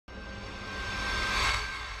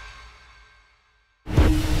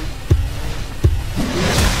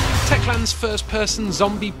Techland's first-person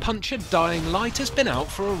zombie puncher Dying Light has been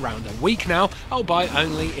out for around a week now, albeit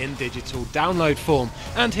only in digital download form.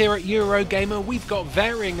 And here at Eurogamer we've got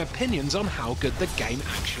varying opinions on how good the game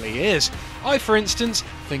actually is. I, for instance,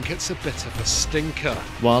 think it's a bit of a stinker.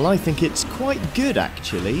 While I think it's quite good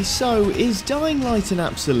actually, so is Dying Light an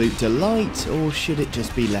absolute delight, or should it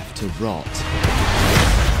just be left to rot?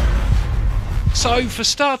 So, for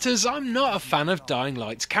starters, I'm not a fan of Dying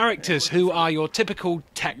Light's characters, who are your typical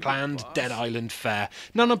Techland, Dead Island fare.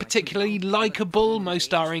 None are particularly likeable,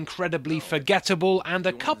 most are incredibly forgettable, and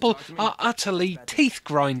a couple are utterly,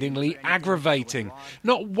 teeth-grindingly aggravating.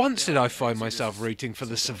 Not once did I find myself rooting for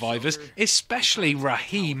the survivors, especially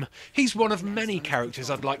Raheem. He's one of many characters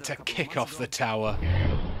I'd like to kick off the tower.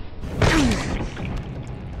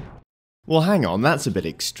 Well, hang on, that's a bit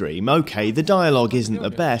extreme. Okay, the dialogue isn't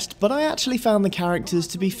the best, but I actually found the characters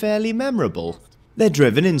to be fairly memorable. They're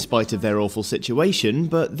driven in spite of their awful situation,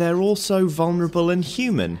 but they're also vulnerable and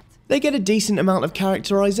human. They get a decent amount of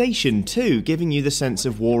characterization too, giving you the sense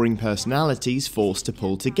of warring personalities forced to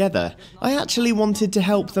pull together. I actually wanted to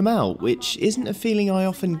help them out, which isn't a feeling I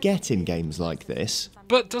often get in games like this.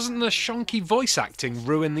 But doesn't the shonky voice acting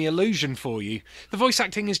ruin the illusion for you? The voice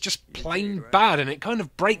acting is just plain bad and it kind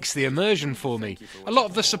of breaks the immersion for me. A lot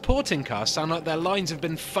of the supporting cast sound like their lines have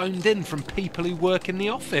been phoned in from people who work in the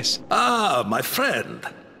office. Ah, my friend.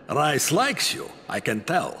 Rice likes you, I can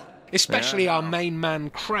tell. Especially our main man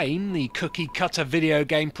Crane, the cookie-cutter video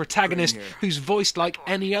game protagonist who's voiced like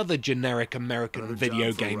any other generic American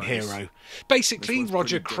video game hero. Basically,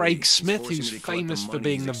 Roger Craig Smith, who's famous for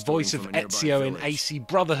being the voice of Ezio in AC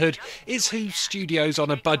Brotherhood, is who studios on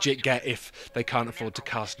a budget get if they can't afford to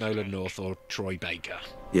cast Nolan North or Troy Baker.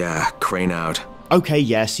 Yeah, Crane out. Okay,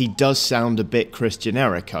 yes, he does sound a bit Chris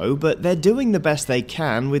Generico, but they're doing the best they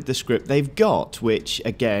can with the script they've got, which,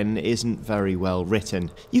 again, isn't very well written.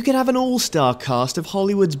 You could have an all-star cast of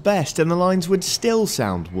Hollywood's best and the lines would still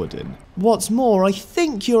sound wooden. What's more, I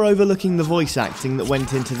think you're overlooking the voice acting that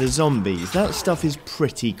went into the zombies. That stuff is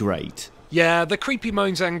pretty great. Yeah, the creepy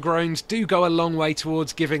moans and groans do go a long way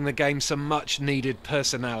towards giving the game some much-needed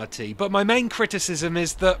personality, but my main criticism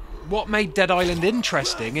is that what made Dead Island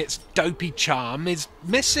interesting, its dopey charm, is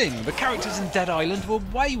missing. The characters in Dead Island were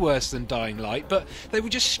way worse than Dying Light, but they were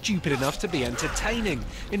just stupid enough to be entertaining.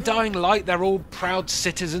 In Dying Light, they're all proud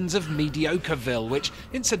citizens of Mediocreville, which,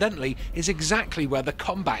 incidentally, is exactly where the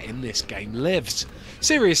combat in this game lives.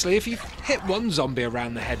 Seriously, if you've hit one zombie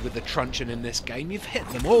around the head with a truncheon in this game, you've hit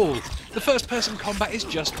them all. The first-person combat is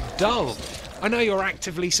just dull. I know you're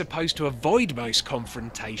actively supposed to avoid most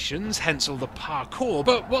confrontations, hence all the parkour,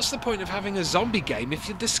 but what's the point of having a zombie game if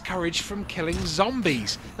you're discouraged from killing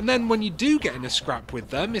zombies? And then when you do get in a scrap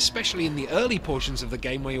with them, especially in the early portions of the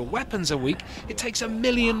game where your weapons are weak, it takes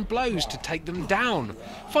 1,000,000 blows to take them down.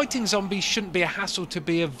 Fighting zombies shouldn't be a hassle to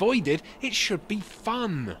be avoided, it should be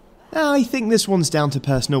fun. I think this one's down to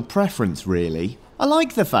personal preference, really. I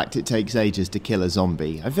like the fact it takes ages to kill a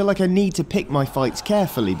zombie. I feel like I need to pick my fights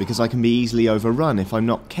carefully because I can be easily overrun if I'm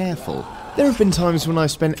not careful. There have been times when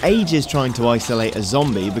I've spent ages trying to isolate a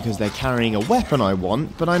zombie because they're carrying a weapon I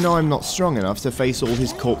want, but I know I'm not strong enough to face all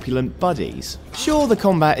his corpulent buddies. Sure, the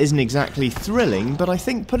combat isn't exactly thrilling, but I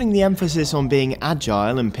think putting the emphasis on being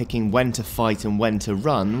agile and picking when to fight and when to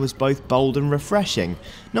run was both bold and refreshing.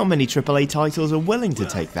 Not many AAA titles are willing to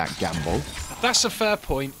take that gamble. That's a fair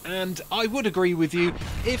point, and I would agree with you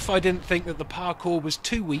if I didn't think that the parkour was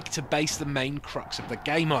too weak to base the main crux of the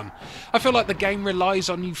game on. I feel like the game relies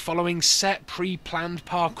on you following set, pre-planned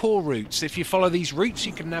parkour routes. If you follow these routes,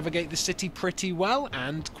 you can navigate the city pretty well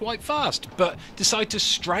and quite fast, but decide to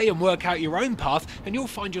stray and work out your own path, and you'll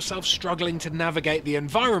find yourself struggling to navigate the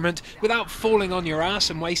environment without falling on your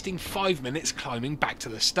ass and wasting 5 minutes climbing back to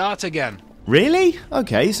the start again. Really?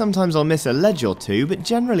 Okay, sometimes I'll miss a ledge or two, but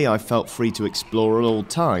generally I've felt free to explore at all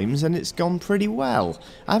times and it's gone pretty well.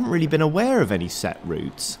 I haven't really been aware of any set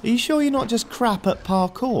routes. Are you sure you're not just crap at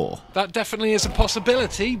parkour? That definitely is a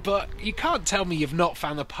possibility, but you can't tell me you've not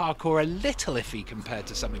found the parkour a little iffy compared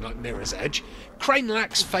to something like Mirror's Edge. Crane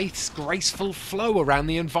lacks Faith's graceful flow around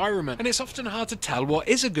the environment, and it's often hard to tell what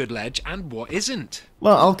is a good ledge and what isn't.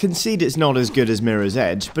 Well, I'll concede it's not as good as Mirror's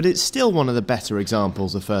Edge, but it's still one of the better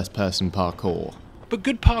examples of first-person parkour. But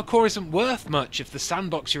good parkour isn't worth much if the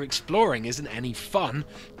sandbox you're exploring isn't any fun.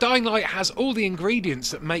 Dying Light has all the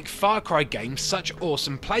ingredients that make Far Cry games such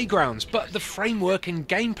awesome playgrounds, but the framework and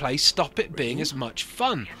gameplay stop it being as much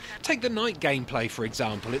fun. Take the night gameplay for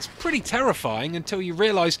example, it's pretty terrifying until you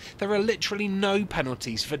realise there are literally no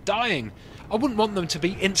penalties for dying. I wouldn't want them to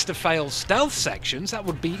be insta-fail stealth sections, that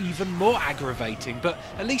would be even more aggravating, but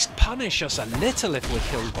at least punish us a little if we're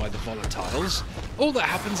killed by the volatiles. All that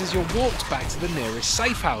happens is you're walked back to the nearest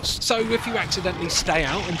safe house, so if you accidentally stay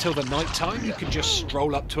out until the night time, you can just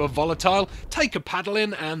stroll up to a volatile, take a paddle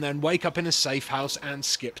in, and then wake up in a safe house and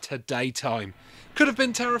skip to daytime. Could have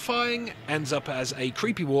been terrifying, ends up as a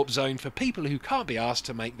creepy warp zone for people who can't be asked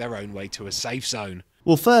to make their own way to a safe zone.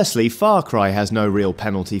 Well, firstly, Far Cry has no real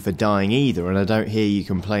penalty for dying either, and I don't hear you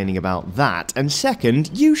complaining about that. And second,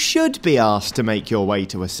 you should be asked to make your way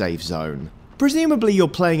to a safe zone. Presumably you're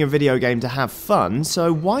playing a video game to have fun,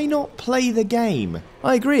 so why not play the game?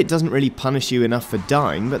 I agree it doesn't really punish you enough for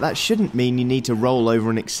dying, but that shouldn't mean you need to roll over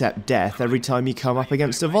and accept death every time you come up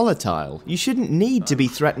against a volatile. You shouldn't need to be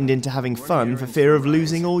threatened into having fun for fear of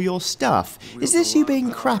losing all your stuff. Is this you being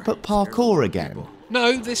crap at parkour again?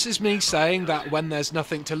 No, this is me saying that when there's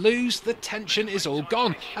nothing to lose, the tension is all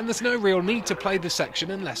gone, and there's no real need to play the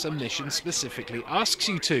section unless a mission specifically asks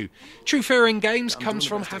you to. True fear in games comes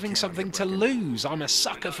from having something to lose. I'm a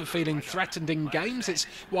sucker for feeling threatened in games, it's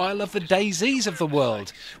why I love the DayZs of the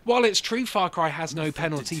world. While it's true Far Cry has no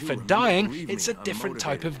penalty for dying, it's a different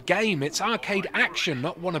type of game. It's arcade action,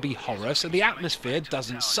 not wannabe horror, so the atmosphere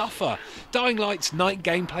doesn't suffer. Dying Light's night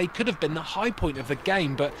gameplay could have been the high point of the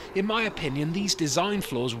game, but in my opinion these design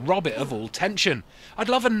flaws rob it of all tension. I'd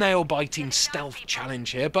love a nail-biting stealth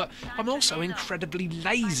challenge here, but I'm also incredibly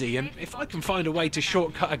lazy, and if I can find a way to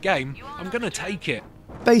shortcut a game, I'm gonna take it.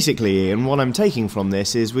 Basically, Ian, what I'm taking from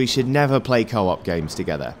this is we should never play co-op games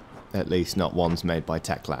together. At least not ones made by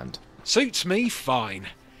Techland. Suits me fine.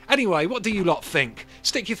 Anyway, what do you lot think?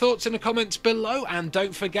 Stick your thoughts in the comments below, and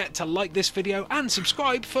don't forget to like this video and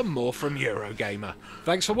subscribe for more from Eurogamer.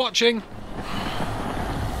 Thanks for watching.